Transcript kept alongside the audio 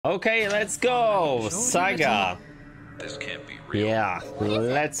Okay, let's go! Saga! This can't be real. Yeah,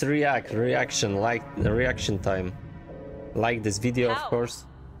 let's react. Reaction time. Like this video, of course.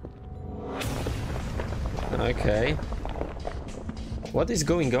 Okay. What is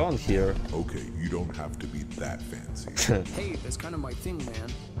going on here? Okay, you don't have to be that fancy. Hey, that's kind of my thing, man.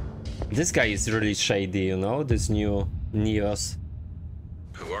 This guy is really shady, you know? This new Neos.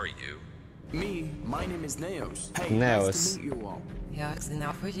 Who are you? Me, my name is Neos. Hey, Neos. nice to meet you all. Ja, ik zit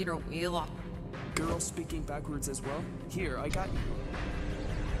voor hier op. Girls speaking backwards as well? Here, I got you.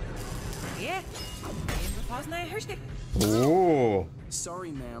 Yeah. Even pas naar herstip. Ooh.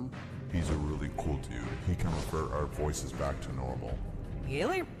 Sorry, ma'am. He's a really cool dude. He can revert our voices back to normal.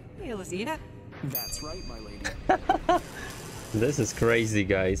 Heel zie je dat? That's right, my lady. This is crazy,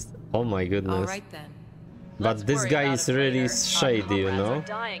 guys. Oh my goodness. All right then. But this guy is really shady, you know? Are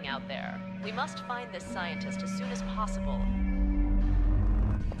dying out there. We must find this scientist as soon as possible.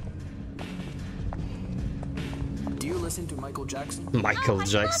 Do you listen to Michael Jackson? Michael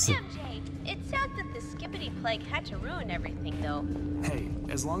Jackson. I love MJ. It's sad that the Skibidi plague had to ruin everything, though. Hey,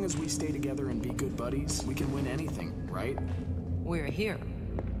 as long as we stay together and be good buddies, we can win anything, right? We're here.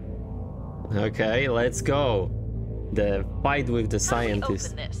 Okay, let's go. The fight with the How do we scientist.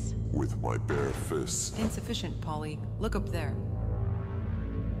 open this? With my bare fists. Insufficient, Polly. Look up there.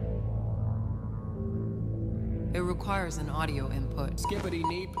 It requires an audio input. Skibidi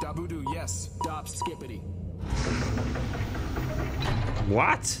neep, dabudu, yes. Dops, Skibidi.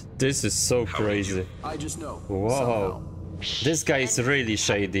 What? This is so crazy. I just know. Whoa. This guy is really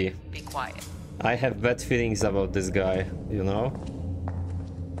shady. Be quiet. I have bad feelings about this guy, you know?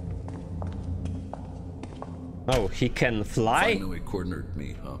 Oh, he can fly? Finally cornered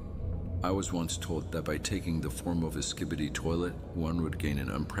me, huh? I was once told that by taking the form of a Skibidi Toilet, one would gain an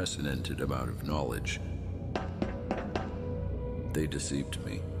unprecedented amount of knowledge. They deceived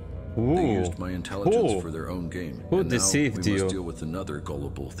me. Ooh. They used my intelligence Who? for their own game. Who and now deceived we you? must deal with another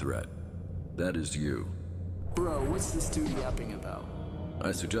gullible threat. That is you. Bro, what's this dude yapping about?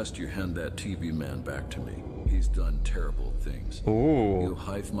 I suggest you hand that TV man back to me. He's done terrible things. Ooh. You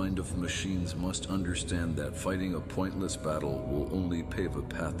hive mind of machines must understand that fighting a pointless battle will only pave a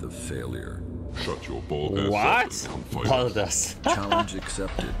path of failure. Shut your bald ass up What? and come fight us. Baldas. Challenge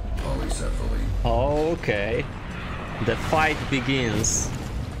accepted, polycephaly. Okay. The fight begins.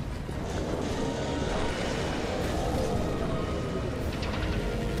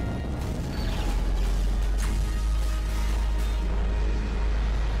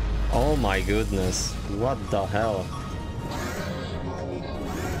 Oh my goodness, what the hell?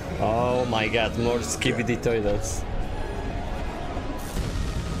 Oh my god, more Skibidi Toilets.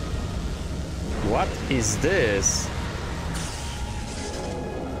 What is this?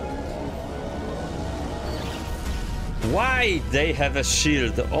 Why they have a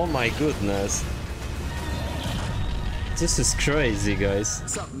shield? Oh my goodness. This is crazy, guys.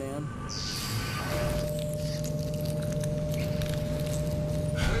 What's up, man?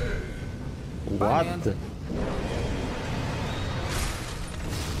 What? man. the-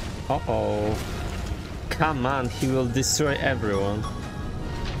 Uh-oh. Come on, he will destroy everyone.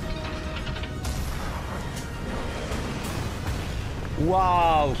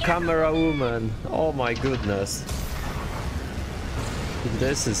 Wow, camera woman. Oh my goodness.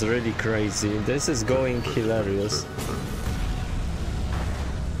 This is really crazy. This is going hilarious.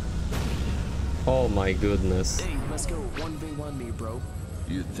 Oh my goodness. Hey, let's go 1v1 me, bro.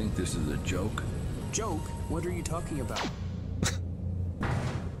 You think this is a joke? Joke? What are you talking about?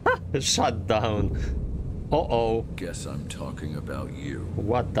 Shut down. Uh-oh. Guess I'm talking about you.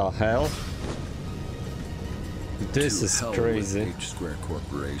 What the hell? This To is hell crazy. with H Square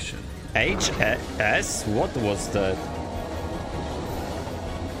Corporation. HS? What was that?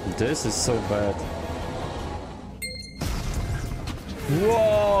 This is so bad.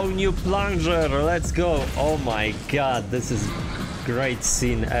 Whoa, new plunger, let's go. Oh my god, this is great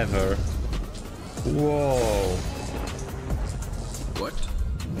scene ever. Whoa. What?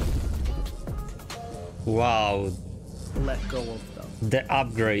 Wow, Let go of them. the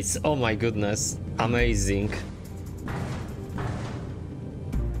upgrades, oh my goodness, amazing.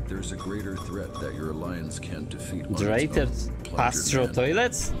 There's a greater threat that your alliance can't defeat on its Greater own. Astro PLUNGERMAN.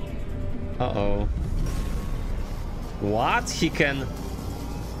 Toilets? Uh-oh. What? He can...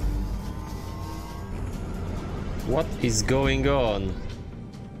 What is going on?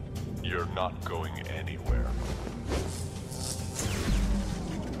 You're not going anywhere.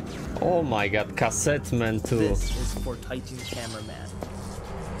 Oh my god, Cassette Man too. This is for Titan Cameraman.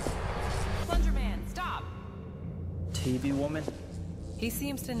 PLUNGERMAN, stop! TV woman? He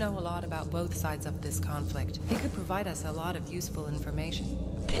seems to know a lot about both sides of this conflict. He could provide us a lot of useful information.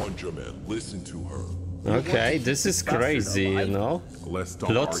 PLUNGERMAN, listen to her. Okay, this is crazy, you know? Let's stop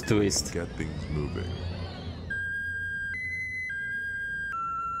Plot arguing twist. and get things moving.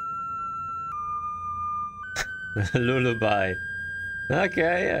 Lullaby.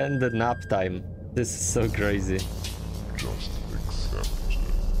 Okay, and the nap time. This is so crazy. Just accept it.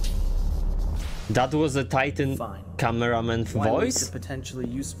 That was a Titan Fine. cameraman Why waste voice? a potentially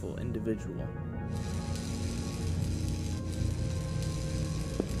useful individual?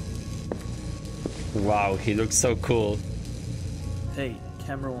 Wow, he looks so cool. Hey,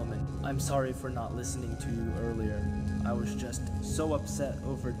 camera woman, I'm sorry for not listening to you earlier. I was just so upset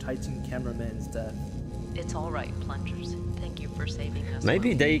over Titan cameraman's death. It's all right, Plungers. Thank you for saving us.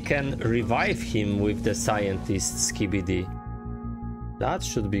 Maybe they can revive him with the scientist Skibidi. That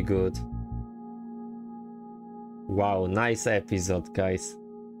should be good. Wow, nice episode, guys.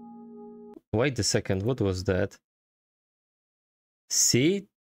 Wait a second, what was that? See?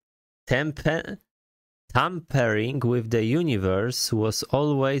 Tampering with the universe was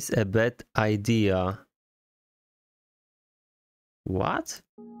always a bad idea. What?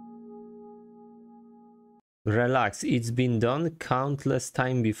 Relax, it's been done countless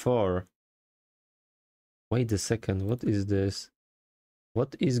times before. Wait a second, what is this?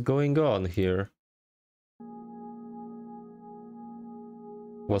 What is going on here?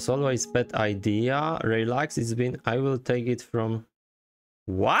 Was always bad idea. Relax, it's been... I will take it from...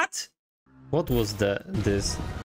 What? What was this?